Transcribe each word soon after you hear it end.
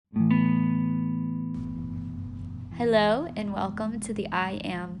Hello, and welcome to the I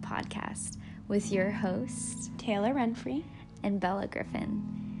Am podcast with your hosts, Taylor Renfrey and Bella Griffin,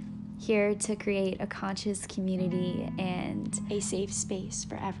 here to create a conscious community and a safe space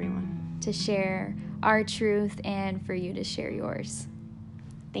for everyone to share our truth and for you to share yours.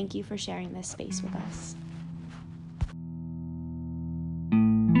 Thank you for sharing this space with us.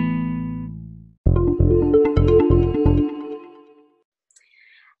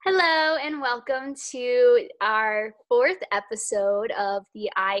 Hello, and welcome to our fourth episode of the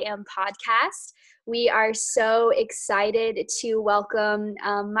I Am podcast. We are so excited to welcome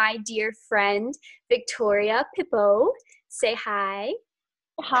my dear friend, Victoria Pippo. Say hi.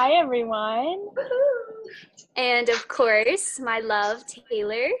 Hi, everyone. And of course, my love,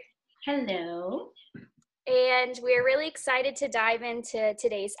 Taylor. Hello. And we're really excited to dive into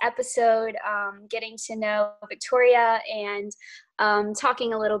today's episode, getting to know Victoria and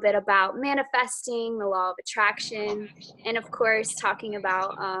talking a little bit about manifesting, the law of attraction, and of course, talking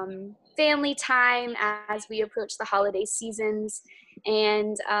about family time as we approach the holiday seasons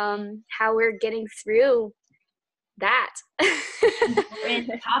and how we're getting through that.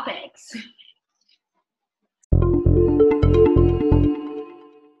 Important topics.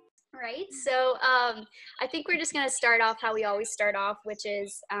 Right. So I think we're just going to start off how we always start off, which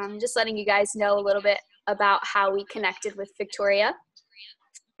is just letting you guys know a little bit about how we connected with Victoria.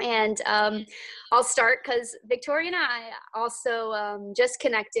 And I'll start because Victoria and I also just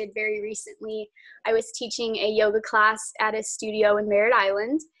connected very recently. I was teaching a yoga class at a studio in Merritt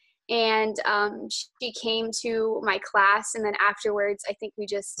Island. And she came to my class, and then afterwards, I think we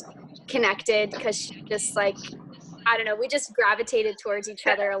just connected because she just I don't know, we just gravitated towards each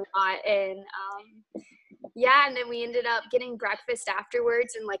other a lot. And and then we ended up getting breakfast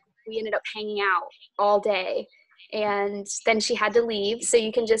afterwards, and we ended up hanging out all day. And then she had to leave. So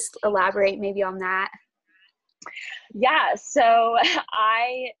you can just elaborate maybe on that. Yeah, so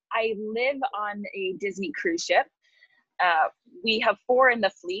I live on a Disney cruise ship. We have 4 in the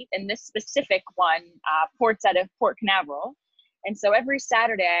fleet, and this specific one ports out of Port Canaveral. And so every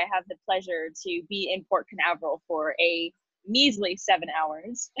Saturday I have the pleasure to be in Port Canaveral for a measly 7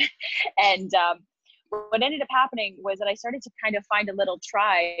 hours. And what ended up happening was that I started to kind of find a little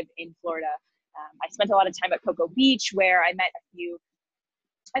tribe in Florida. I spent a lot of time at Cocoa Beach, where I met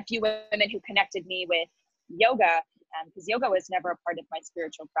a few women who connected me with yoga, because yoga was never a part of my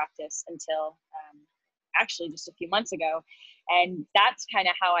spiritual practice until actually just a few months ago. And that's kind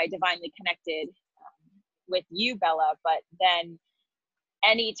of how I divinely connected with you, Bella. But then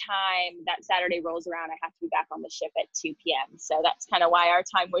anytime that Saturday rolls around, I have to be back on the ship at 2 p.m. So that's kind of why our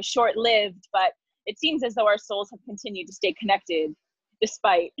time was short-lived, but it seems as though our souls have continued to stay connected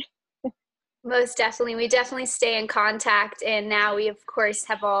despite. Most definitely. We definitely stay in contact. And now we, of course,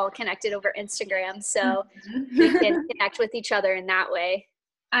 have all connected over Instagram. So we can connect with each other in that way.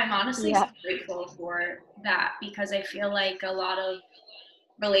 I'm honestly so grateful for that, because I feel like a lot of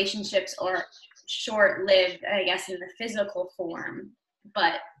relationships are short-lived, I guess, in the physical form.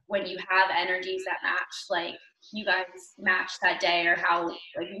 But when you have energies that match, like you guys matched that day, or how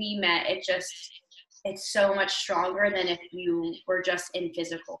we met, it's so much stronger than if you were just in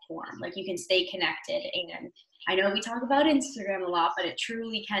physical form. Like, you can stay connected. And I know we talk about Instagram a lot, but it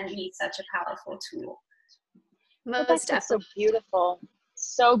truly can be such a powerful tool. Most definitely.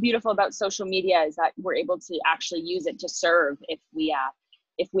 So beautiful about social media is that we're able to actually use it to serve if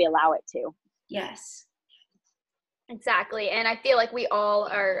we allow it to. Yes. Exactly. And I feel like we all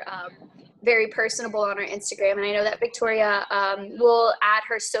are very personable on our Instagram. And I know that Victoria will add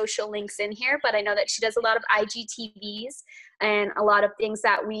her social links in here, but I know that she does a lot of IGTVs and a lot of things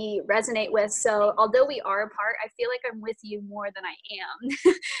that we resonate with. So although we are apart, I feel like I'm with you more than I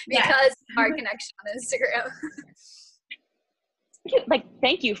am because of our connection on Instagram.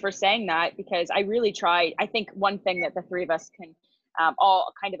 Thank you for saying that, because I really tried. I think one thing that the three of us can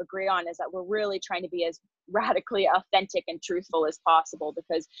all kind of agree on is that we're really trying to be as radically authentic and truthful as possible,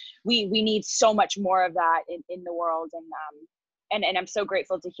 because we need so much more of that in the world. And I'm so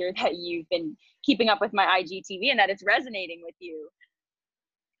grateful to hear that you've been keeping up with my IGTV and that it's resonating with you.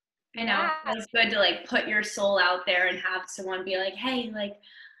 I know. It's good to put your soul out there and have someone be like, hey,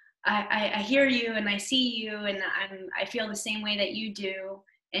 I hear you and I see you, and I feel the same way that you do,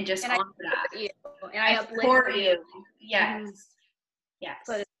 and just honor that. You. And I support you. Yes. Mm-hmm.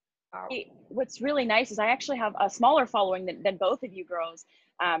 Yes. What's really nice is I actually have a smaller following than both of you girls,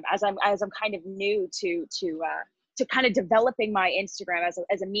 as I'm kind of new to kind of developing my Instagram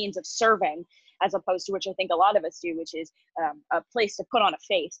as a means of serving, as opposed to which I think a lot of us do, which is a place to put on a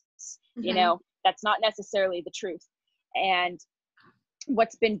face. Mm-hmm. That's not necessarily the truth. And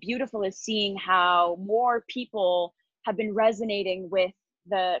what's been beautiful is seeing how more people have been resonating with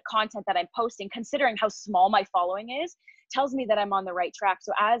the content that I'm posting, considering how small my following is, tells me that I'm on the right track.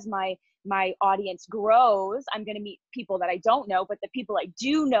 So as my audience grows, I'm going to meet people that I don't know, but the people I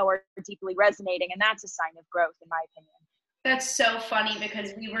do know are deeply resonating, and that's a sign of growth, in my opinion. That's so funny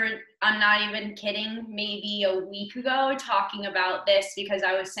because I'm not even kidding, maybe a week ago talking about this, because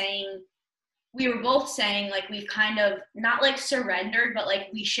we were both saying, like, we've kind of not like surrendered, but like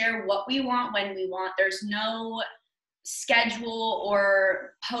we share what we want when we want. There's no schedule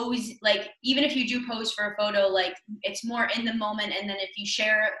or pose. Like, even if you do pose for a photo, like, it's more in the moment. And then if you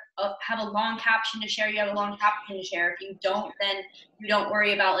have a long caption to share, you have a long caption to share. If you don't, then you don't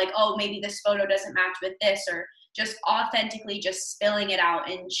worry about, like, oh, maybe this photo doesn't match with this, or just authentically just spilling it out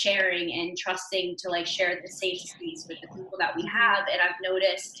and sharing and trusting to, like, share the safe space with the people that we have. And I've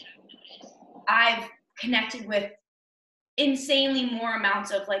noticed I've connected with insanely more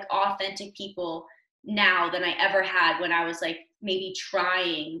amounts of, like, authentic people now than I ever had when I was, like, maybe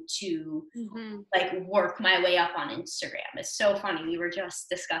trying to like work my way up on Instagram. It's so funny. We were just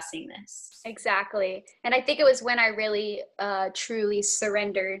discussing this. Exactly. And I think it was when I really truly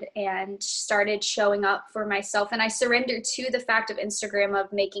surrendered and started showing up for myself. And I surrendered to the fact of Instagram,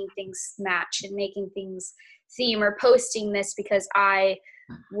 of making things match and making things theme, or posting this because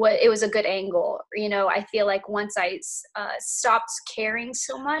it was a good angle. You know, I feel like once I stopped caring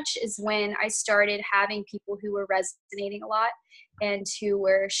so much is when I started having people who were resonating a lot and who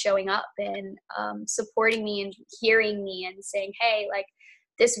were showing up and supporting me and hearing me and saying, hey, like,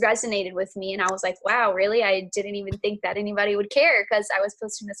 this resonated with me. And I was like, wow, really? I didn't even think that anybody would care, because I was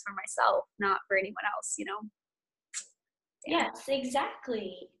posting this for myself, not for anyone else, you know? Yeah. Yes,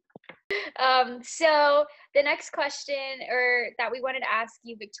 exactly. So the next question that we wanted to ask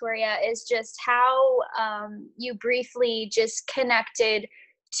you, Victoria, is just how you briefly just connected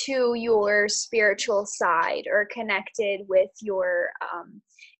to your spiritual side, or connected with your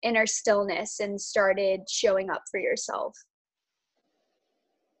inner stillness and started showing up for yourself.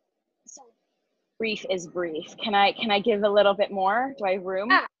 So brief is brief. Can I give a little bit more? Do I have room?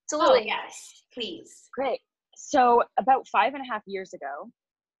 Yeah, absolutely. Oh, yes, please. Great. So about 5.5 years ago,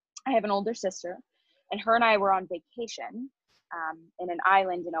 I have an older sister, and her and I were on vacation in an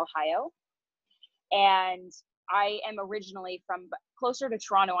island in Ohio. And I am originally from closer to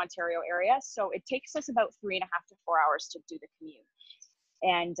Toronto, Ontario area. So it takes us about 3.5 to 4 hours to do the commute.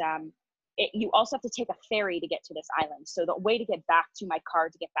 And you also have to take a ferry to get to this island. So the way to get back to my car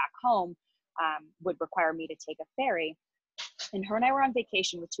to get back home would require me to take a ferry. And her and I were on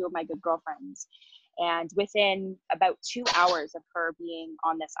vacation with two of my good girlfriends. And within about 2 hours of her being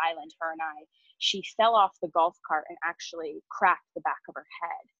on this island, her and I, she fell off the golf cart and actually cracked the back of her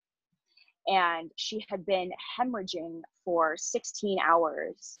head. And she had been hemorrhaging for 16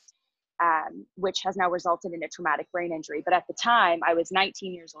 hours, which has now resulted in a traumatic brain injury. But at the time, I was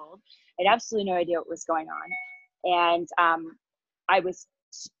 19 years old. I had absolutely no idea what was going on. And I was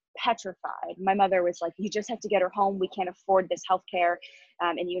petrified. My mother was like, you just have to get her home. We can't afford this healthcare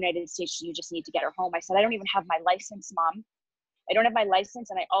in the United States. You just need to get her home. I said, I don't even have my license, Mom. I don't have my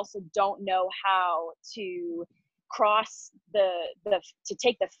license, and I also don't know how to cross to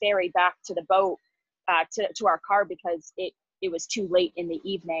take the ferry back to the boat to our car, because it was too late in the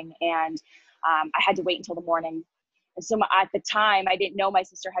evening, and I had to wait until the morning. And so at the time, I didn't know my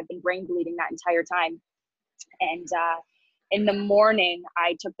sister had been brain bleeding that entire time. And in the morning,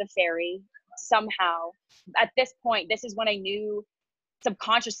 I took the ferry somehow. At this point, this is when I knew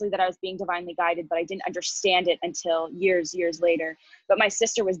subconsciously that I was being divinely guided, but I didn't understand it until years later. But my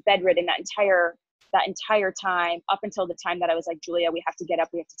sister was bedridden that entire time, up until the time that I was like, Julia, we have to get up,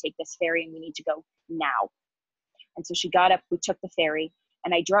 we have to take this ferry, and we need to go now. And so she got up, we took the ferry,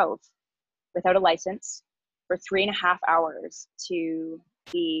 and I drove without a license for 3.5 hours to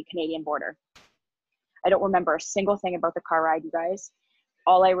the Canadian border. I don't remember a single thing about the car ride, you guys.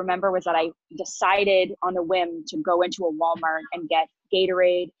 All I remember was that I decided on a whim to go into a Walmart and get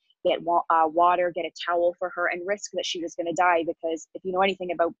Gatorade, get water, get a towel for her, and risk that she was going to die. Because if you know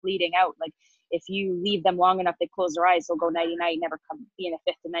anything about bleeding out, like, if you leave them long enough, they close their eyes, they'll go nighty-night, never come be in a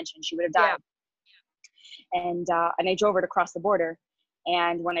fifth dimension. She would have died. Yeah. And I drove her to cross the border.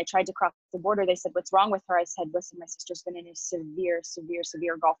 And when I tried to cross the border, they said, what's wrong with her? I said, listen, my sister's been in a severe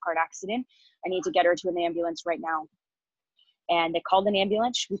golf cart accident. I need to get her to an ambulance right now. And they called an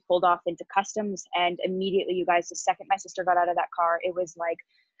ambulance. We pulled off into customs, and immediately, you guys, the second my sister got out of that car, it was like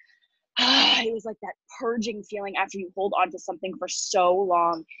that purging feeling after you hold on to something for so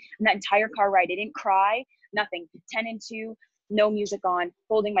long. And that entire car ride, I didn't cry, nothing. 10 and 2, no music on,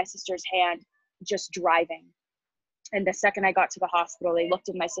 holding my sister's hand, just driving. And the second I got to the hospital, they looked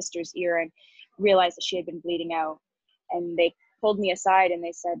in my sister's ear and realized that she had been bleeding out. And they pulled me aside and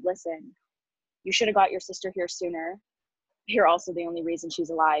they said, listen, you should have got your sister here sooner. You're also the only reason she's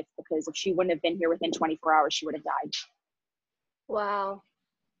alive, because if she wouldn't have been here within 24 hours, she would have died. Wow.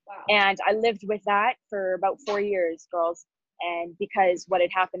 And I lived with that for about 4 years, girls. And because what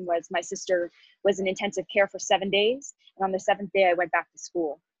had happened was my sister was in intensive care for 7 days. And on the 7th day, I went back to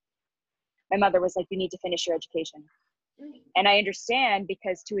school. My mother was like, you need to finish your education. And I understand,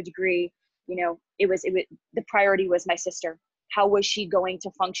 because to a degree, you know, it was the priority was my sister. How was she going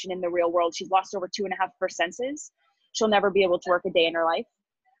to function in the real world? She's lost over 2.5 of her senses. She'll never be able to work a day in her life.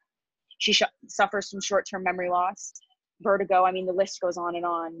 She suffers from short-term memory loss, vertigo. I mean, the list goes on and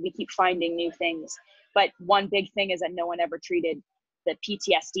on. We keep finding new things. But one big thing is that no one ever treated the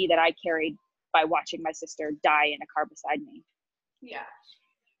PTSD that I carried by watching my sister die in a car beside me. Yeah.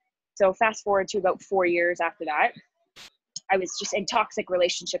 So fast forward to about 4 years after that, I was just in toxic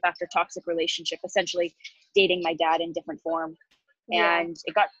relationship after toxic relationship, essentially dating my dad in different form. Yeah. And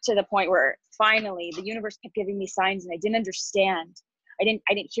it got to the point where finally the universe kept giving me signs and I didn't understand. I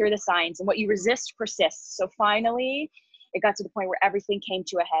didn't hear the signs, and what you resist persists. So finally it got to the point where everything came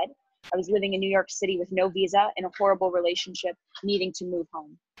to a head. I was living in New York City with no visa, in a horrible relationship, needing to move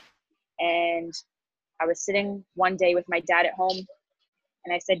home. And I was sitting one day with my dad at home,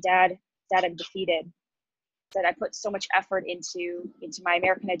 and I said, Dad, I'm defeated. I said, I put so much effort into my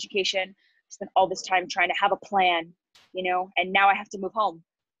American education, spent all this time trying to have a plan, you know, and now I have to move home.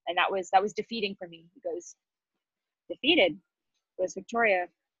 And that was defeating for me. He goes, defeated? He goes, Victoria,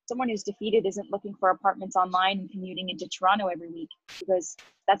 someone who's defeated isn't looking for apartments online and commuting into Toronto every week, because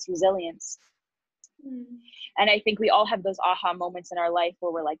that's resilience. And I think we all have those aha moments in our life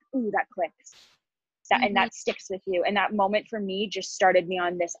where we're like, ooh, that clicks. And that sticks with you. And that moment for me just started me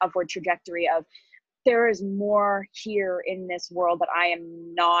on this upward trajectory of, there is more here in this world that I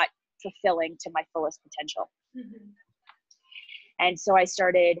am not fulfilling to my fullest potential. And so I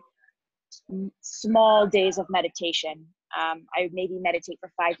started small days of meditation. I would maybe meditate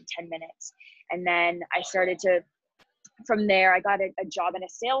for 5 to 10 minutes. And then I started to, from there, I got a job in a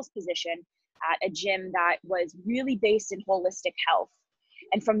sales position at a gym that was really based in holistic health.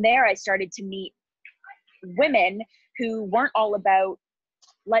 And from there, I started to meet women who weren't all about,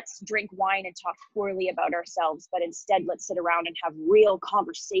 let's drink wine and talk poorly about ourselves, but instead let's sit around and have real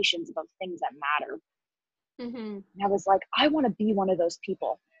conversations about things that matter. And I was like, I want to be one of those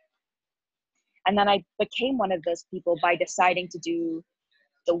people. And then I became one of those people by deciding to do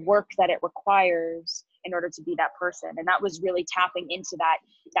the work that it requires in order to be that person. And that was really tapping into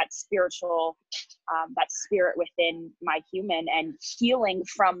that spiritual, that spirit within my human, and healing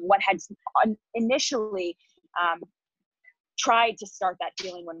from what had initially tried to start that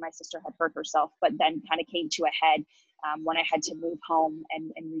healing when my sister had hurt herself, but then kind of came to a head when I had to move home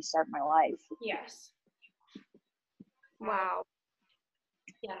and restart my life. Yes. Wow.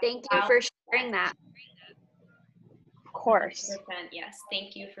 Yeah. Thank you for sharing that. Of course. 100%, yes.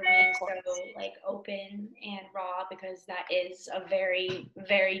 Thank you for being so like open and raw, because that is a very,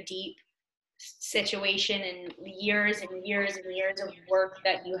 very deep situation, and years and years and years of work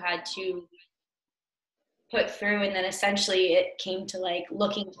that you had to put through. And then essentially it came to like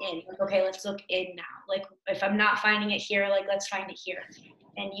looking in, like, okay, let's look in now. Like, if I'm not finding it here, like, let's find it here.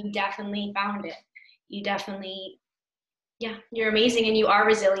 And you definitely found it. You definitely, yeah, you're amazing, and you are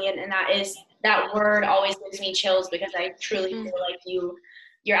resilient. And that word always gives me chills, because I truly feel like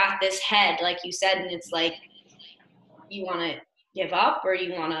you're at this head, like you said, and it's like, you want to give up or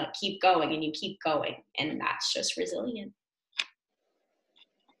you want to keep going, and you keep going. And that's just resilient.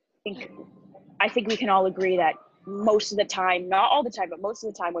 I think we can all agree that most of the time, not all the time, but most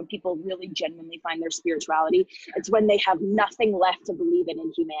of the time, when people really genuinely find their spirituality, it's when they have nothing left to believe in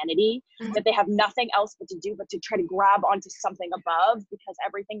humanity, that they have nothing else but to try to grab onto something above, because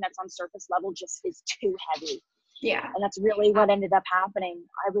everything that's on surface level just is too heavy. Yeah. And that's really what ended up happening.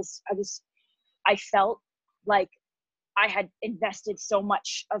 I felt like I had invested so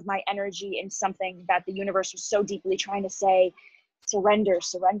much of my energy in something that the universe was so deeply trying to say, surrender,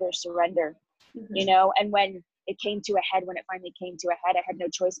 surrender, surrender. You know, and when it came to a head, when it finally came to a head, I had no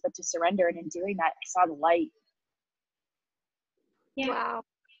choice but to surrender. And in doing that, I saw the light. Yeah. Wow.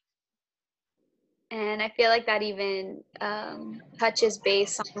 And I feel like that even touches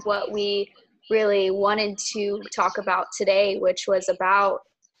base on what we really wanted to talk about today, which was about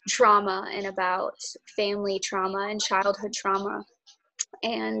trauma and about family trauma and childhood trauma.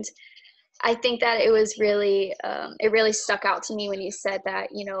 And I think that it was really, it really stuck out to me when you said that,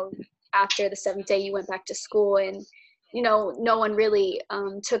 you know, after the 7th day you went back to school, and, you know, no one really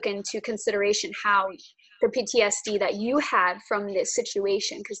took into consideration how the PTSD that you had from this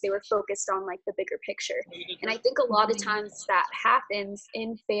situation, because they were focused on like the bigger picture. And I think a lot of times that happens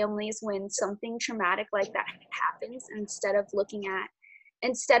in families when something traumatic like that happens, instead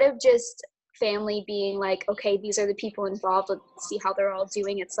of just family being like, okay, these are the people involved, let's see how they're all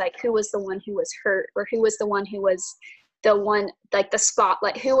doing. It's like, who was the one who was hurt, or who was the one who was the one, like the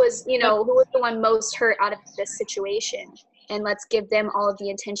spotlight, who was the one most hurt out of this situation, and let's give them all of the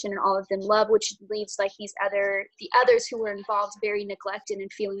attention and all of them love, which leaves like the others who were involved very neglected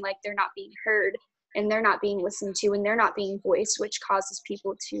and feeling like they're not being heard and they're not being listened to and they're not being voiced, which causes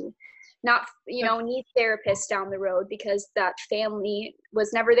people to not, need therapists down the road because that family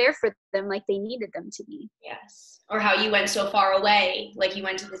was never there for them like they needed them to be. Yes. Or how you went so far away, like you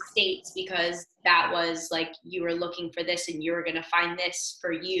went to the States because that was like you were looking for this and you were going to find this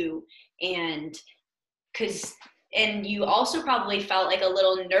for you. And you also probably felt like a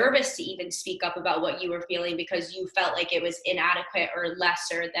little nervous to even speak up about what you were feeling because you felt like it was inadequate or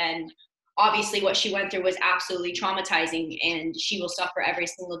lesser than, obviously what she went through was absolutely traumatizing and she will suffer every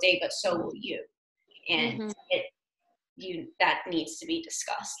single day, but so will you. And that needs to be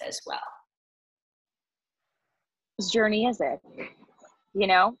discussed as well. Whose journey is it?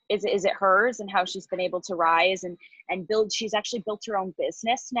 Is it hers, and how she's been able to rise and build? She's actually built her own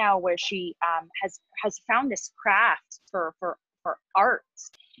business now where she has found this craft for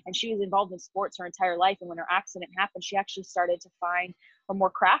arts, and she was involved in sports her entire life. And when her accident happened, she actually started to find a more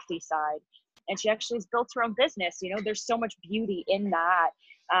crafty side, and she actually has built her own business. There's so much beauty in that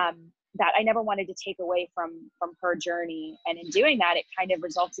that I never wanted to take away from her journey. And in doing that, it kind of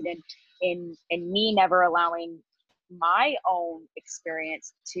resulted in me never allowing my own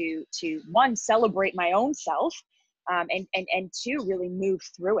experience to one, celebrate my own self, and two, really move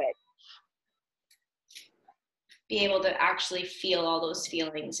through it. Be able to actually feel all those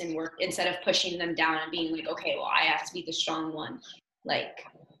feelings and work instead of pushing them down and being like, okay, well, I have to be the strong one, like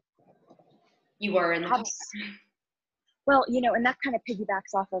you were in the past. Well, and that kind of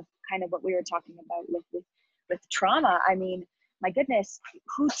piggybacks off of kind of what we were talking about with trauma. I mean, my goodness,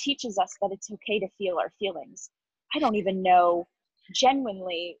 who teaches us that it's okay to feel our feelings? I don't even know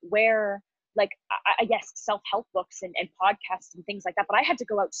genuinely where, like, I guess self-help books and podcasts and things like that, but I had to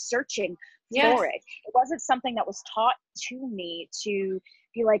go out searching for it. It wasn't something that was taught to me to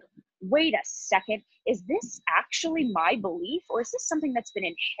be like, wait a second, is this actually my belief, or is this something that's been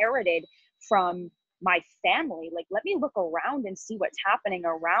inherited from my family? Like, let me look around and see what's happening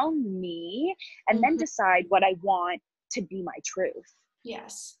around me, and then decide what I want to be my truth.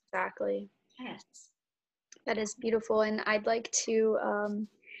 Yes, exactly. Yes, that is beautiful. And I'd like to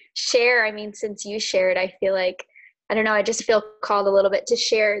share, since you shared, I feel like, I don't know, I just feel called a little bit to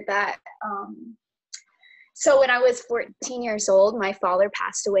share that. So when I was 14 years old, my father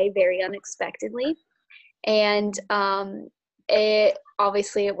passed away very unexpectedly. And it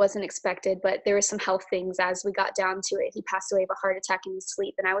wasn't expected, but there were some health things as we got down to it. He passed away of a heart attack in his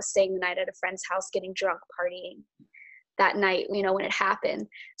sleep, and I was staying the night at a friend's house getting drunk, partying that night, when it happened.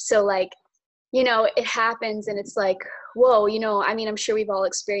 So like, it happens and it's like, whoa, I'm sure we've all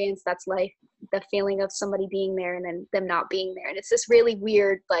experienced that's life, the feeling of somebody being there and then them not being there. And it's this really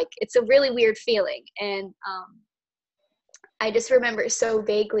weird, it's a really weird feeling. And I just remember so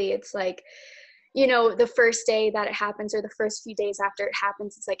vaguely, it's like, the first day that it happens or the first few days after it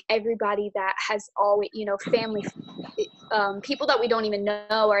happens, it's like everybody that has always, family, people that we don't even know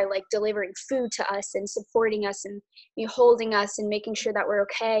are like delivering food to us and supporting us and holding us and making sure that we're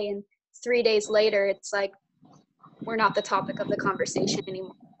okay. And 3 days later, it's like, we're not the topic of the conversation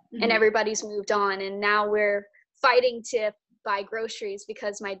anymore. And everybody's moved on. And now we're fighting to buy groceries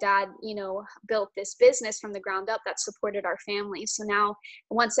because my dad, built this business from the ground up that supported our family. So now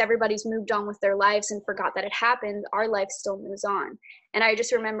once everybody's moved on with their lives and forgot that it happened, our life still moves on. And I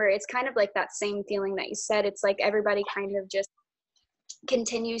just remember it's kind of like that same feeling that you said. It's like everybody kind of just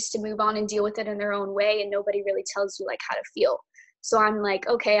continues to move on and deal with it in their own way. And nobody really tells you like how to feel. So I'm like,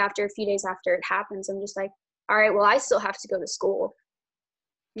 okay, after a few days after it happens, I'm just like, all right, well, I still have to go to school.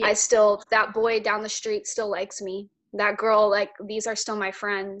 Yeah. That boy down the street still likes me. That girl, like, these are still my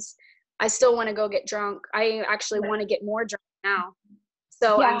friends. I still want to go get drunk. I actually want to get more drunk now.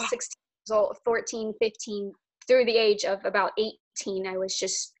 So I'm 16 years old, 14, 15, through the age of about 18, I was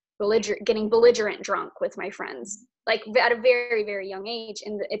just getting belligerent drunk with my friends, like at a very, very young age.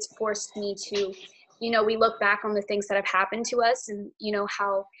 And it's forced me to, we look back on the things that have happened to us and,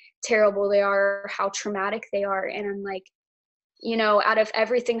 how terrible they are, how traumatic they are. And I'm like, out of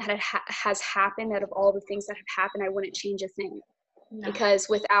everything that has happened, out of all the things that have happened, I wouldn't change a thing. No. Because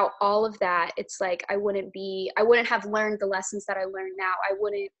without all of that, it's like I wouldn't have learned the lessons that I learned now. I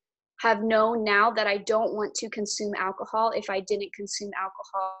wouldn't have known now that I don't want to consume alcohol if I didn't consume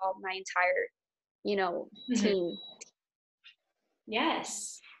alcohol my entire, you know, teen.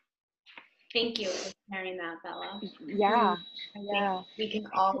 Yes. Thank you for sharing that, Bella. Yeah. We can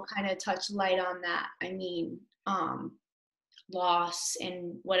all kind of touch light on that. I mean, loss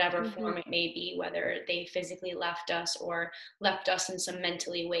in whatever form it may be, whether they physically left us or left us in some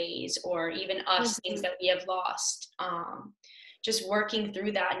mentally ways, or even us, things that we have lost. Just working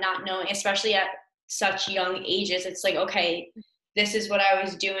through that, not knowing, especially at such young ages, it's like, okay, this is what I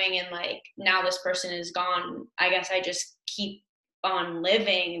was doing, and like now this person is gone. I guess I just keep on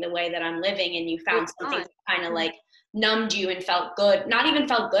living the way that I'm living, and you found something that kind of like numbed you and felt good. Not even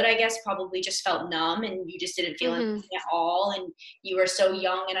felt good, I guess, probably just felt numb, and you just didn't feel anything at all. And you were so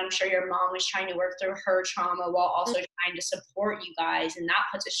young, and I'm sure your mom was trying to work through her trauma while also trying to support you guys, and that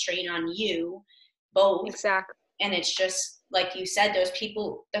puts a strain on you both. Exactly. And it's just like you said, those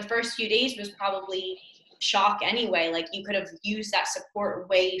people, the first few days was probably shock anyway. Like you could have used that support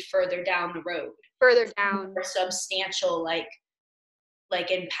way further down the road, further down, more substantial, like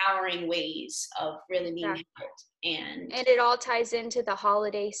empowering ways of really being helped. And it all ties into the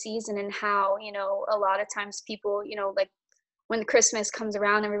holiday season, and how, you know, a lot of times people, you know, like when Christmas comes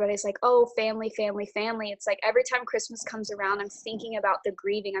around, everybody's like, oh, family, family, family. It's like every time Christmas comes around, I'm thinking about the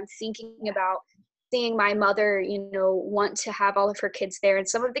grieving. I'm thinking about seeing my mother, you know, want to have all of her kids there. And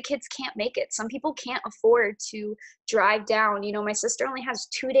some of the kids can't make it. Some people can't afford to drive down. You know, my sister only has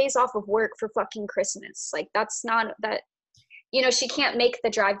 2 days off of work for fucking Christmas. Like that's not that, you know, she can't make the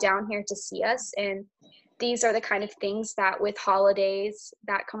drive down here to see us. And these are the kind of things that with holidays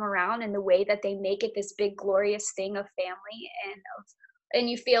that come around, and the way that they make it this big glorious thing of family, and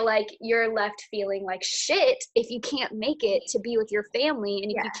you feel like you're left feeling like shit if you can't make it to be with your family,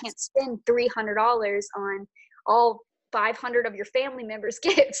 and if you can't spend $300 on all 500 of your family members'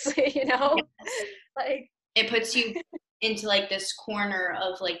 gifts, you know, like it puts you into like this corner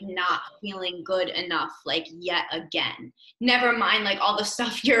of like not feeling good enough, like yet again. Never mind like all the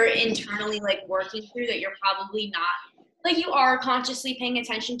stuff you're internally like working through that you're probably not, like you are consciously paying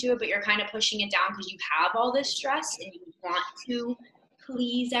attention to it, but you're kind of pushing it down because you have all this stress and you want to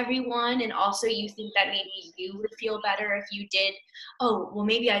please everyone. And also you think that maybe you would feel better if you did, oh, well,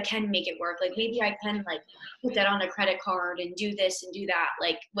 maybe I can make it work. Like maybe I can like put that on a credit card and do this and do that.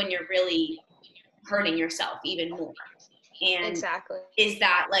 Like when you're really hurting yourself even more. And exactly, is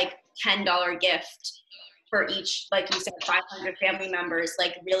that like $10 gift for each, like you said, 500 family members,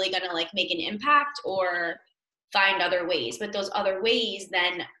 like really gonna like make an impact, or find other ways? But those other ways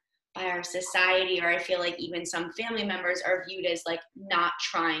then by our society, or I feel like even some family members, are viewed as like not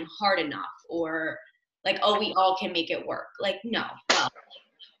trying hard enough, or like, oh, we all can make it work. Like, no, well,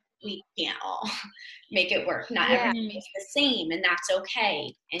 we can't all make it work. Not everyone is the same, and that's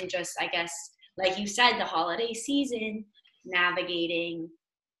okay. And just, I guess, like you said, the holiday season, navigating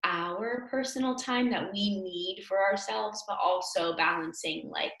our personal time that we need for ourselves, but also balancing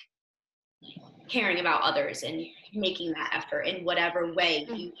like caring about others and making that effort in whatever way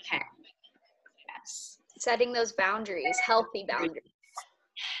you can. Yes. Setting those boundaries, healthy boundaries.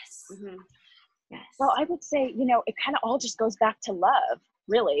 Yes. Yes. Well, I would say, you know, it kind of all just goes back to love,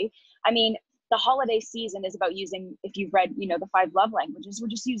 really. I mean, the holiday season is about using, if you've read, you know, the 5 love languages, we're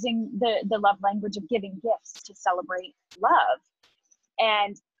just using the love language of giving gifts to celebrate love.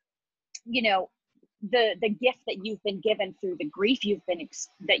 And, you know, the gift that you've been given through the grief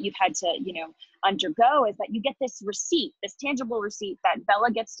that you've had to, you know, undergo, is that you get this receipt, this tangible receipt that Bella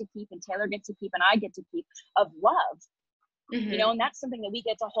gets to keep and Taylor gets to keep and I get to keep, of love. You know, and that's something that we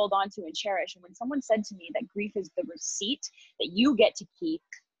get to hold on to and cherish. And when someone said to me that grief is the receipt that you get to keep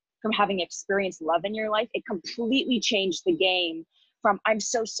from having experienced love in your life, it completely changed the game from I'm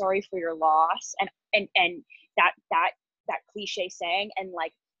so sorry for your loss and that cliche saying, and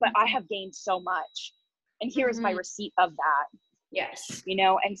like, but I have gained so much, and here is my receipt of that. Yes. You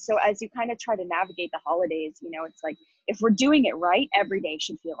know, and so as you kind of try to navigate the holidays, you know, it's like, if we're doing it right, every day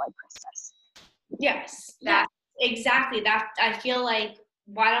should feel like Christmas. Yes. Exactly. That, I feel like,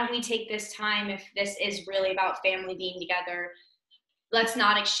 why don't we take this time, if this is really about family being together, let's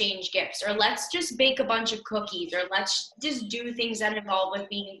not exchange gifts, or let's just bake a bunch of cookies, or let's just do things that involve with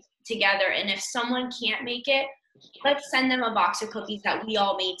being together. And if someone can't make it, let's send them a box of cookies that we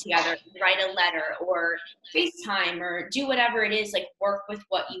all made together, write a letter or FaceTime, or do whatever it is, like work with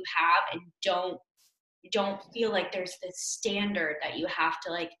what you have, and don't feel like there's this standard that you have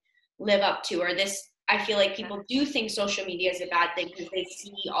to like live up to, or this. I feel like people do think social media is a bad thing because they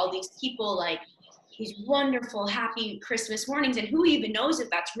see all these people like these wonderful, happy Christmas mornings, and who even knows if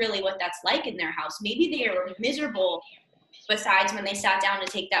that's really what that's like in their house. Maybe they are miserable besides when they sat down to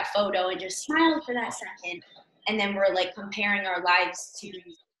take that photo and just smiled for that second. And then we're like comparing our lives to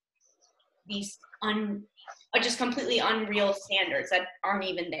these just completely unreal standards that aren't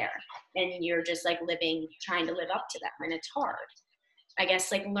even there. And you're just like trying to live up to them. And it's hard. I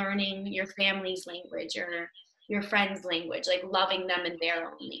guess like learning your family's language or your friend's language, like loving them in their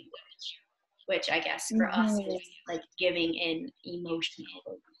own language, which I guess for us is like giving in emotional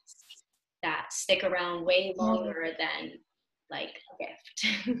release that stick around way longer than like a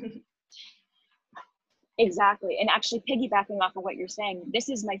gift. Exactly. And actually piggybacking off of what you're saying, this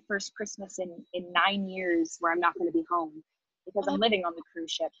is my first Christmas in 9 years where I'm not going to be home because I'm living on the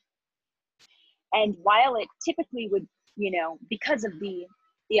cruise ship. And while it typically would, because of the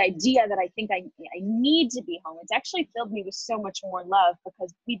idea that I think I need to be home, it's actually filled me with so much more love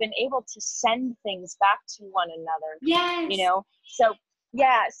because we've been able to send things back to one another. Yes. So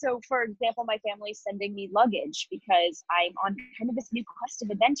yeah. So for example, my family's sending me luggage because I'm on kind of this new quest of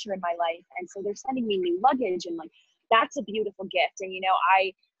adventure in my life. And so they're sending me new luggage, and like, that's a beautiful gift. And,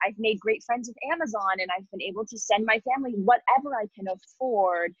 I've made great friends with Amazon, and I've been able to send my family whatever I can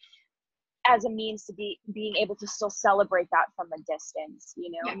afford as a means to being able to still celebrate that from a distance,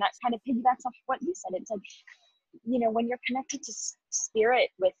 and that kind of piggybacks off what you said. It's like, when you're connected to spirit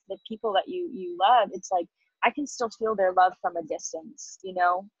with the people that you love, it's like, I can still feel their love from a distance,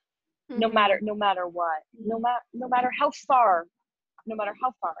 no matter what, no matter how far.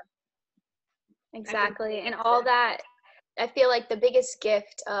 Exactly. And all that, I feel like the biggest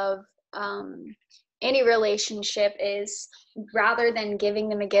gift of any relationship is, rather than giving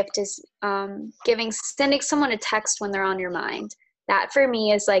them a gift, is sending someone a text when they're on your mind. That for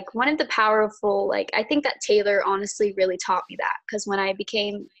me is like one of the powerful, like, I think that Taylor honestly really taught me that, because when I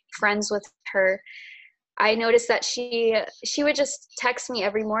became friends with her, I noticed that she would just text me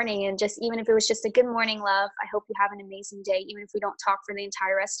every morning, and just, even if it was just a good morning, love, I hope you have an amazing day, even if we don't talk for the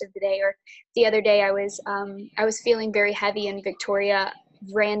entire rest of the day. Or the other day I was feeling very heavy, and Victoria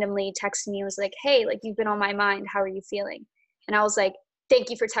randomly texted me and was like, hey, like, you've been on my mind, how are you feeling? And I was like, thank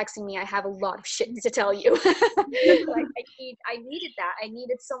you for texting me, I have a lot of shit to tell you. Like, I needed that. I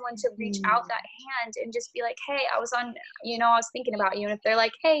needed someone to reach out that hand and just be like, hey, I was thinking about you. And if they're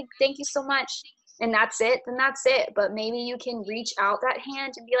like, hey, thank you so much, and that's it, then that's it. But maybe you can reach out that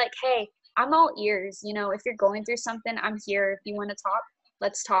hand and be like, hey, I'm all ears. If you're going through something, I'm here. If you want to talk,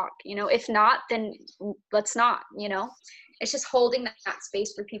 let's talk. If not, then let's not. It's just holding that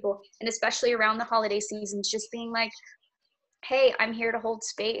space for people. And especially around the holiday seasons, just being like, hey, I'm here to hold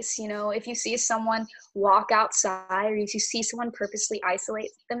space. If you see someone walk outside, or if you see someone purposely isolate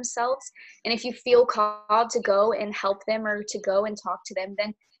themselves, and if you feel called to go and help them, or to go and talk to them,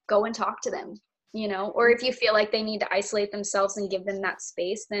 then go and talk to them. Or if you feel like they need to isolate themselves and give them that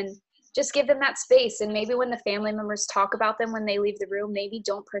space, then just give them that space. And maybe when the family members talk about them when they leave the room, maybe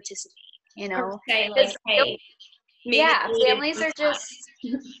don't participate, Or say like, hey, families are just,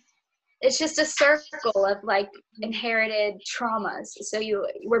 it's just a circle of like inherited traumas. So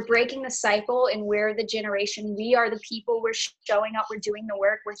we're breaking the cycle, and we're the generation, we are the people, we're showing up, we're doing the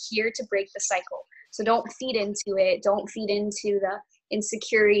work, we're here to break the cycle. So don't feed into it. Don't feed into the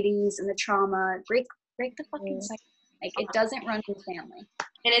insecurities and the trauma. Break the fucking cycle. Like, it doesn't run in the family.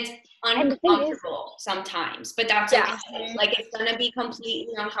 And it's uncomfortable sometimes, but that's okay. Like, it's gonna be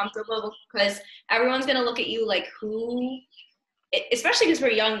completely uncomfortable because everyone's gonna look at you like, who, especially because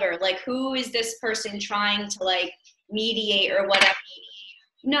we're younger, like, who is this person trying to like mediate or whatever?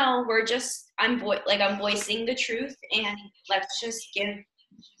 No, I'm voicing the truth, and let's just give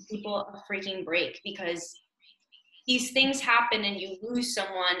people a freaking break, because these things happen and you lose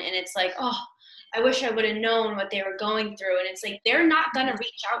someone, and it's like, oh, I wish I would have known what they were going through. And it's like, they're not going to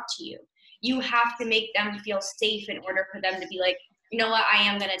reach out to you. You have to make them feel safe in order for them to be like, you know what, I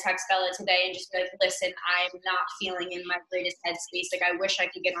am going to text Bella today and just be like, listen, I'm not feeling in my greatest headspace. Like, I wish I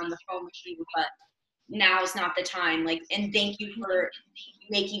could get on the phone with you, but now is not the time. Like, and thank you for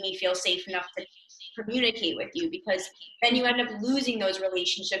making me feel safe enough to communicate with you, because then you end up losing those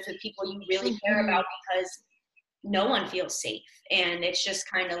relationships with people you really care about, because no one feels safe. And it's just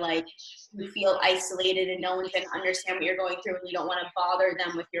kind of like, you feel isolated and no one's going to understand what you're going through, and you don't want to bother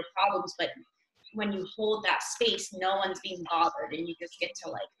them with your problems. But when you hold that space, no one's being bothered, and you just get to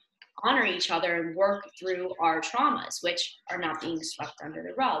like honor each other and work through our traumas, which are not being swept under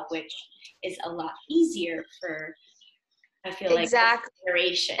the rug, which is a lot easier for, I feel like,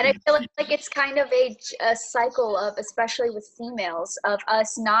 generation. And I feel like it's kind of a cycle of, especially with females, of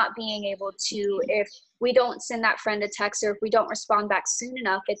us not being able to, if we don't send that friend a text, or if we don't respond back soon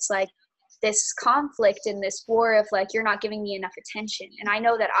enough, it's like, this conflict and this war of like, you're not giving me enough attention. And I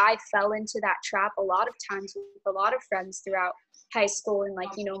know that I fell into that trap a lot of times with a lot of friends throughout high school and like,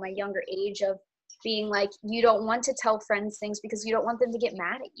 you know, my younger age, of being like, you don't want to tell friends things because you don't want them to get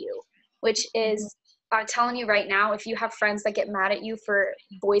mad at you, which is, I'm telling you right now, if you have friends that get mad at you for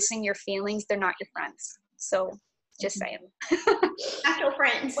voicing your feelings, they're not your friends. So just saying. Actual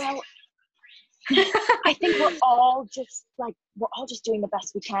friends. Well, I think we're all just doing the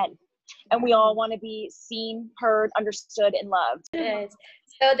best we can. And we all want to be seen, heard, understood, and loved.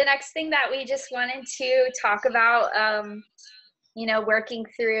 So the next thing that we just wanted to talk about, you know, working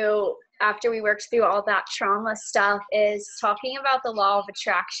through, after we worked through all that trauma stuff, is talking about the law of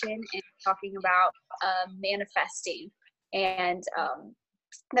attraction and talking about manifesting and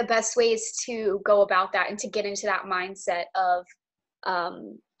the best ways to go about that and to get into that mindset of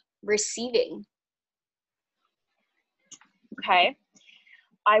receiving. Okay.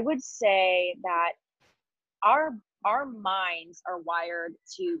 I would say that our minds are wired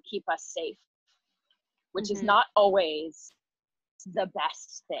to keep us safe, which is not always the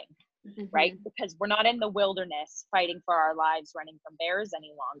best thing, right? Because we're not in the wilderness fighting for our lives, running from bears any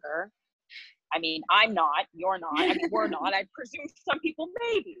longer. I mean, I'm not, you're not, I mean, we're not. I presume some people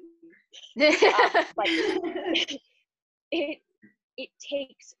maybe. But it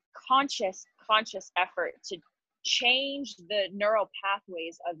takes conscious effort to change the neural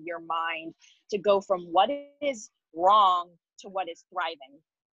pathways of your mind to go from what is wrong to what is thriving.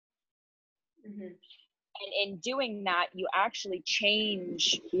 And in doing that, you actually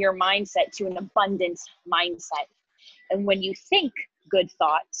change your mindset to an abundance mindset. And when you think good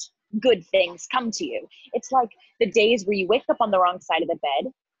thoughts, good things come to you. It's like the days where you wake up on the wrong side of the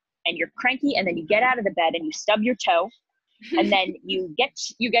bed and you're cranky, and then you get out of the bed and you stub your toe. And then you get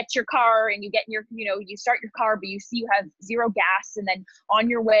your car and you get in your, you know, you start your car, but you see you have zero gas, and then on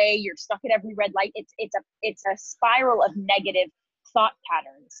your way you're stuck at every red light. It's a spiral of negative thought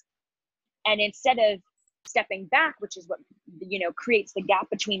patterns. And instead of stepping back, which is what, you know, creates the gap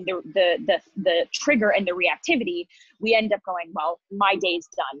between the trigger and the reactivity, we end up going, well, my day's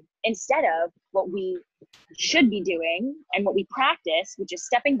done. Instead of what we should be doing and what we practice, which is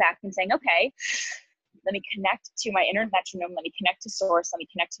stepping back and saying, okay, let me connect to my inner metronome. Let me connect to source. Let me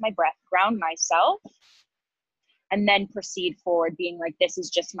connect to my breath, ground myself, and then proceed forward, being like, this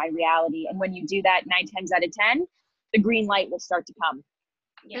is just my reality. And when you do that 9 times out of 10, the green light will start to come.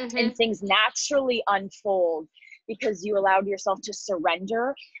 And things naturally unfold because you allowed yourself to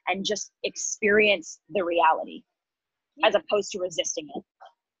surrender and just experience the reality as opposed to resisting it.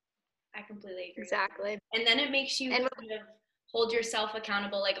 I completely agree. Exactly. And then it makes you kind of hold yourself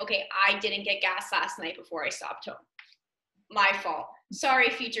accountable, like, okay, I didn't get gas last night before I stopped home. My fault. Sorry,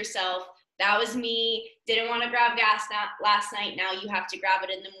 future self. That was me. Didn't want to grab gas last night. Now you have to grab it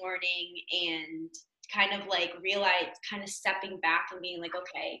in the morning, and kind of like realize, kind of stepping back and being like,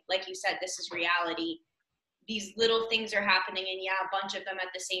 okay, like you said, this is reality. These little things are happening, and yeah, a bunch of them at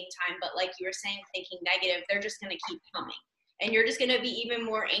the same time. But like you were saying, thinking negative, they're just going to keep coming. And you're just going to be even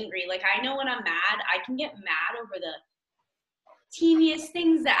more angry. Like, I know when I'm mad, I can get mad over the teeniest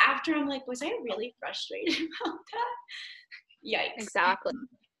things that after I'm like, was I really frustrated about that? Yikes.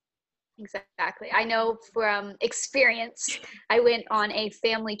 Exactly. I know from experience, I went on a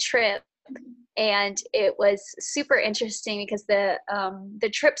family trip, and it was super interesting because the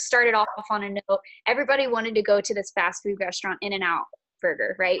trip started off on a note. Everybody wanted to go to this fast food restaurant, In-N-Out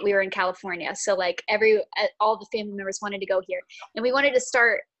Burger, right? We were in California, so like all the family members wanted to go here, and we wanted to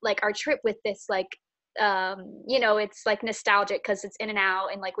start like our trip with this, like, you know, it's like nostalgic because it's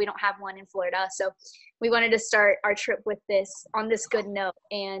In-N-Out, and like we don't have one in Florida, so we wanted to start our trip with this on this good note.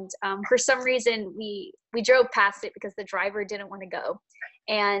 And for some reason we drove past it because the driver didn't want to go,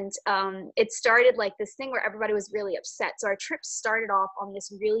 and it started like this thing where everybody was really upset. So our trip started off on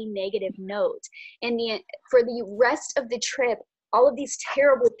this really negative note, and for the rest of the trip, all of these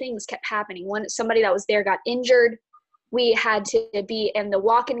terrible things kept happening. Somebody that was there got injured. We had to be in the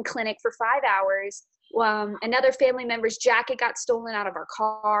walk-in clinic for 5 hours. Another family member's jacket got stolen out of our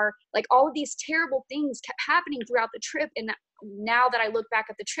car. Like, all of these terrible things kept happening throughout the trip. And now that I look back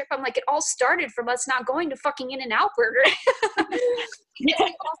at the trip, I'm like, it all started from us not going to fucking In-N-Out Burger. It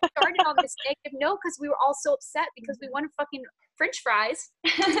all started on this negative note because we were all so upset because we wanted fucking French fries.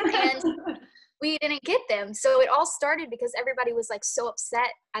 And we didn't get them. So it all started because everybody was like so upset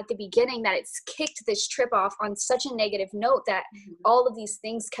at the beginning that it's kicked this trip off on such a negative note that all of these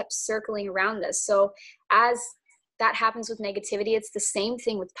things kept circling around us. So as that happens with negativity, it's the same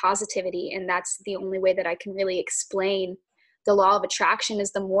thing with positivity. And that's the only way that I can really explain the law of attraction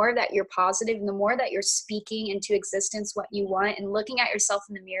is the more that you're positive and the more that you're speaking into existence what you want and looking at yourself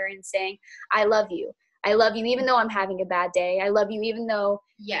in the mirror and saying, I love you. I love you even though I'm having a bad day. I love you even though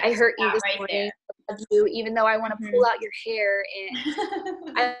I hurt you this morning. I love you even though I want to pull out your hair,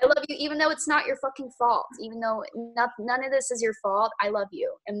 and I love you even though it's not your fucking fault. Even though none of this is your fault, I love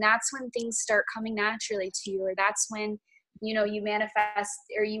you. And that's when things start coming naturally to you, or that's when, you know, you manifest,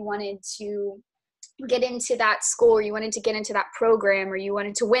 or you wanted to get into that school, or you wanted to get into that program, or you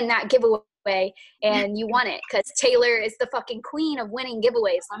wanted to win that giveaway, and you won it, because Taylor is the fucking queen of winning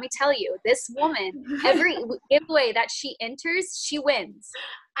giveaways. Let me tell you, this woman, every giveaway that she enters, she wins.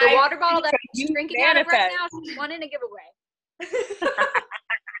 The water bottle that she's drinking out of right now, she's won in a giveaway.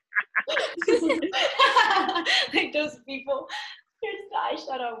 Like those people, here's the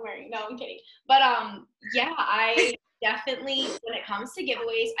eyeshadow I'm wearing. No, I'm kidding. But yeah, I definitely, when it comes to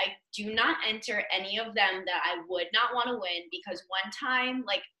giveaways, I do not enter any of them that I would not want to win, because one time,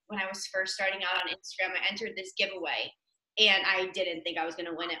 like when I was first starting out on Instagram, I entered this giveaway and I didn't think I was going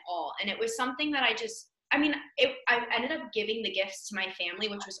to win at all. And it was something that I ended up giving the gifts to my family,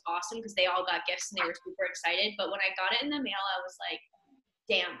 which was awesome because they all got gifts and they were super excited. But when I got it in the mail, I was like,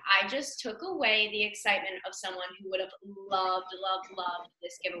 damn, I just took away the excitement of someone who would have loved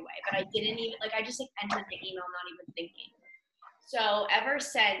this giveaway. But I didn't even, I just entered the email not even thinking. So ever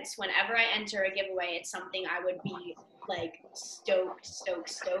since, whenever I enter a giveaway, it's something I would be like stoked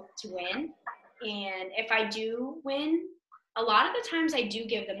to win. And if I do win, a lot of the times I do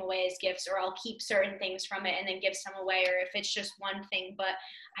give them away as gifts, or I'll keep certain things from it and then give some away, or if it's just one thing. But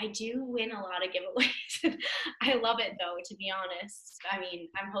I do win a lot of giveaways. I love it though, to be honest. I mean,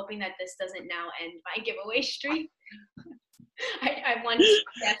 I'm hoping that this doesn't now end my giveaway streak. I won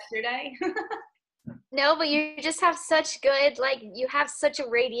yesterday. No, but you just have such good, you have such a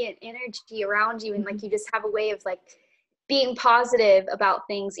radiant energy around you, and you just have a way of being positive about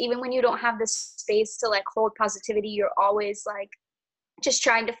things. Even when you don't have the space to hold positivity, you're always just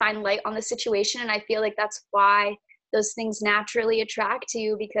trying to find light on the situation. And I feel like that's why those things naturally attract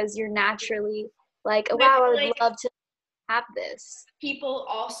you, because you're naturally wow, I would love to have this. People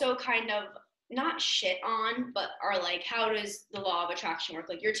also kind of not shit on, but are how does the law of attraction work?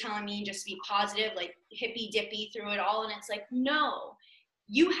 You're telling me just be positive, hippy dippy through it all. And it's no,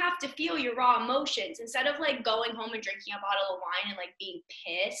 you have to feel your raw emotions. Instead of going home and drinking a bottle of wine and being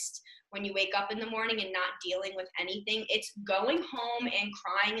pissed when you wake up in the morning and not dealing with anything, it's going home and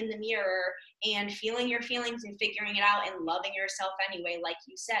crying in the mirror and feeling your feelings and figuring it out and loving yourself anyway, like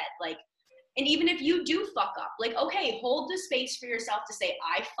you said. And even if you do fuck up, okay, hold the space for yourself to say,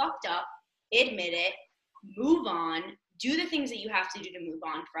 I fucked up, admit it, move on, do the things that you have to do to move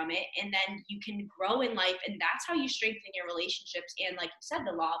on from it, and then you can grow in life. And that's how you strengthen your relationships. And like you said,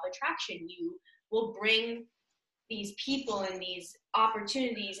 the law of attraction, you will bring these people and these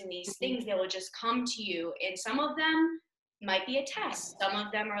opportunities and these things that will just come to you. And some of them might be a test. Some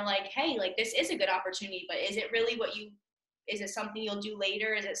of them are hey, this is a good opportunity, but is it really is it something you'll do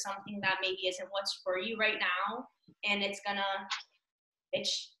later? Is it something that maybe isn't what's for you right now? And it's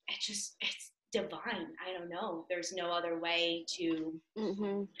divine. I don't know. There's no other way to,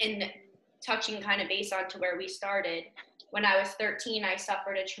 and touching kind of base on to where we started, when I was 13, I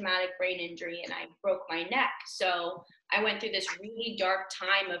suffered a traumatic brain injury and I broke my neck. So I went through this really dark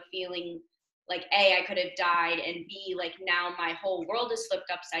time of feeling A, I could have died, and B, now my whole world is flipped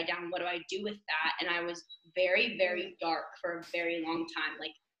upside down. What do I do with that? And I was very, very dark for a very long time,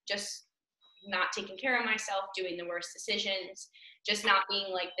 just not taking care of myself, doing the worst decisions, just not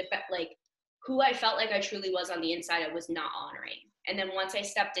being who I felt I truly was on the inside. I was not honoring. And then once I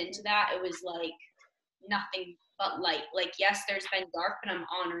stepped into that, it was nothing but light. Yes, there's been dark, but I'm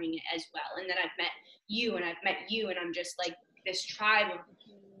honoring it as well. And then I've met you, and I'm just this tribe of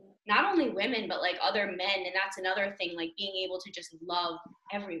not only women, but other men. And that's another thing, being able to just love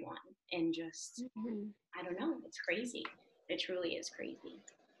everyone and just, I don't know, it's crazy. It truly is crazy.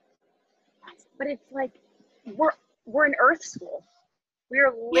 But it's we're in Earth School. We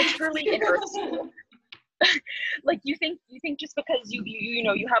are literally in Earth School. You think just because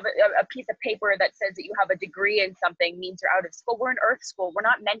you have a piece of paper that says that you have a degree in something means you're out of school. We're in Earth School. We're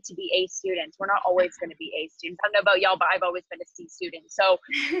not meant to be A students. We're not always going to be A students. I don't know about y'all, but I've always been a C student. So,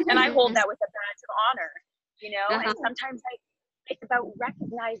 and I hold that with a badge of honor, and sometimes it's about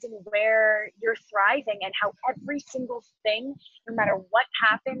recognizing where you're thriving and how every single thing, no matter what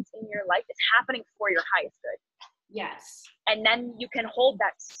happens in your life, is happening for your highest good. Yes. And then you can hold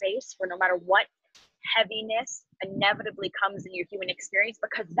that space for no matter what heaviness inevitably comes in your human experience,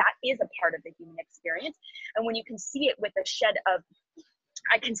 because that is a part of the human experience. And when you can see it with a shed of,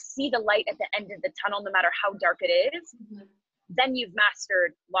 I can see the light at the end of the tunnel, no matter how dark it is, then you've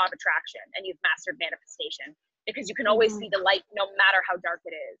mastered law of attraction and you've mastered manifestation, because you can always see the light no matter how dark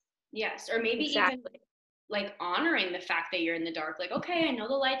it is. Yes. Or maybe even like honoring the fact that you're in the dark. Like, okay, I know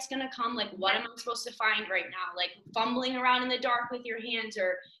the light's going to come. Like, what am I supposed to find right now? Like fumbling around in the dark with your hands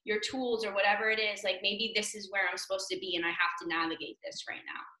or your tools or whatever it is. Like, maybe this is where I'm supposed to be and I have to navigate this right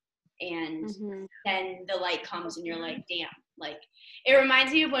now. And then the light comes and you're like, damn. Like, it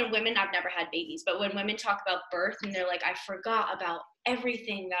reminds me of when women, I've never had babies, but when women talk about birth and they're like, I forgot about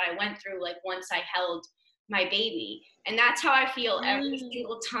everything that I went through, like once I held my baby. And that's how I feel every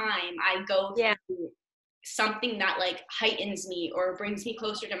single time I go through something that like heightens me or brings me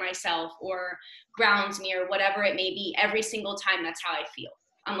closer to myself or grounds me or whatever it may be. Every single time, that's how I feel.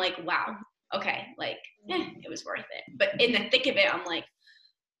 I'm like, wow, okay, like, it was worth it. But in the thick of it, I'm like,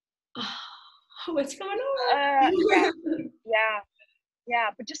 oh, what's going on? Yeah,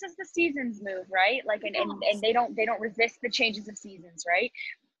 but just as the seasons move, right? Like, and they don't resist the changes of seasons, right?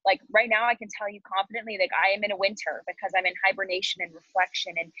 Like right now, I can tell you confidently, like I am in a winter because I'm in hibernation and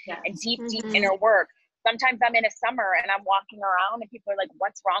reflection and deep inner work. Sometimes I'm in a summer and I'm walking around and people are like,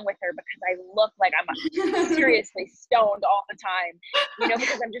 what's wrong with her? Because I look like I'm seriously stoned all the time, you know,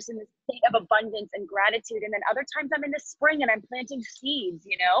 because I'm just in this state of abundance and gratitude. And then other times I'm in the spring and I'm planting seeds,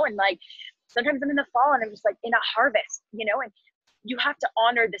 you know, and like sometimes I'm in the fall and I'm just like in a harvest, you know, and you have to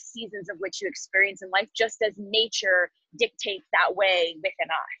honor the seasons of which you experience in life, just as nature dictates that way within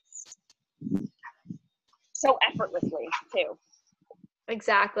us. So effortlessly too.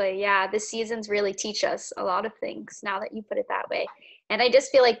 Exactly. Yeah. The seasons really teach us a lot of things now that you put it that way. And I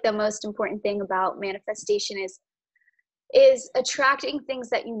just feel like the most important thing about manifestation is attracting things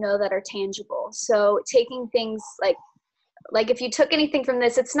that you know that are tangible. So taking things like if you took anything from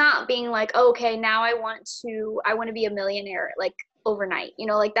this, it's not being like, oh, okay, now I want to be a millionaire like overnight, you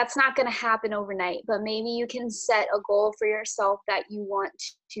know, like that's not going to happen overnight, but maybe you can set a goal for yourself that you want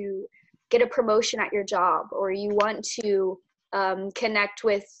to get a promotion at your job, or you want to connect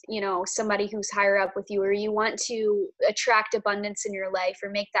with, you know, somebody who's higher up with you, or you want to attract abundance in your life or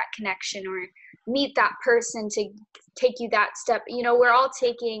make that connection or meet that person to take you that step. You know, we're all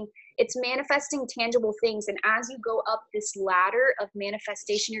it's manifesting tangible things. And as you go up this ladder of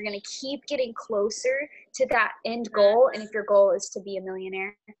manifestation, you're going to keep getting closer to that end goal. And if your goal is to be a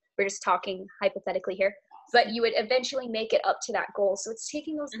millionaire, we're just talking hypothetically here, but you would eventually make it up to that goal. So it's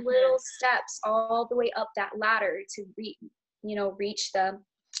taking those little steps all the way up that ladder to reach the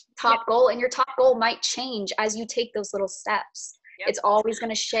top goal. And your top goal might change as you take those little steps. It's always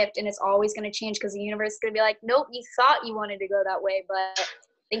going to shift and it's always going to change because the universe is going to be like, nope, you thought you wanted to go that way, but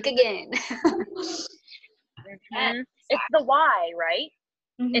think again. It's the why, right?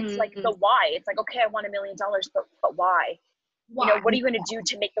 It's like the why. It's like, okay, I want $1 million, but why? You know, what are you going to do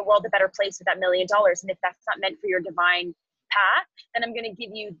to make the world a better place with that $1 million? And if that's not meant for your divine path, then I'm going to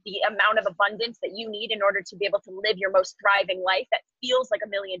give you the amount of abundance that you need in order to be able to live your most thriving life that feels like $1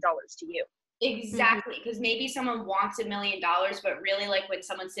 million to you. Exactly, because maybe someone wants $1 million, but really, like when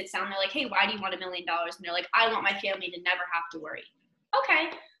someone sits down, they're like, hey, why do you want $1 million? And they're like, I want my family to never have to worry.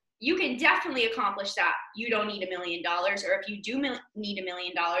 Okay, you can definitely accomplish that. You don't need $1 million, or if you do need $1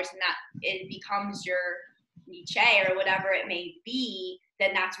 million and that it becomes your niche or whatever it may be,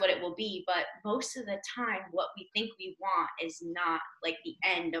 then that's what it will be. But most of the time, what we think we want is not like the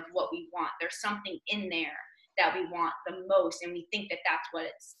end of what we want. There's something in there that we want the most, and we think that that's what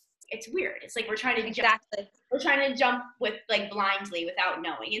it's weird. It's like we're trying to jump with like blindly without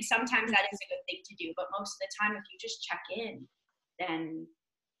knowing. And sometimes that is a good thing to do, but most of the time, if you just check in, then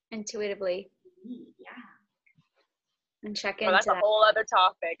intuitively, and check into that's a whole other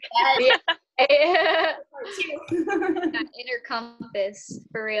topic. That inner compass,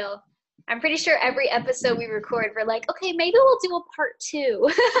 for real. I'm pretty sure every episode we record, we're like, okay, maybe we'll do a part 2.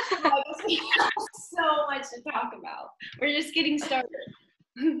 We have so much to talk about. We're just getting started.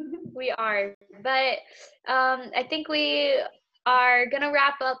 We are, but I think we are gonna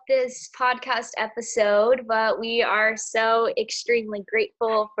wrap up this podcast episode, but we are so extremely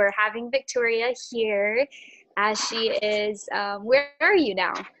grateful for having Victoria here, as she is where are you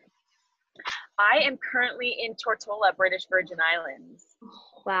now? I am currently in Tortola, British Virgin Islands.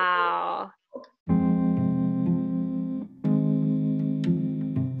 Wow.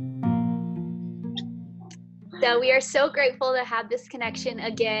 So we are so grateful to have this connection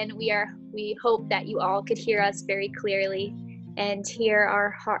again. We hope that you all could hear us very clearly and hear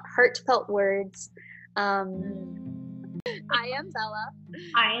our heartfelt words. I am Bella.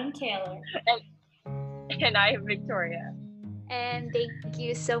 I am Taylor. And I am Victoria. And thank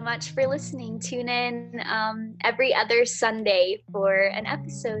you so much for listening. Tune in every other Sunday for an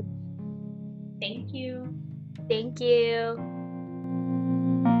episode. Thank you. Thank you.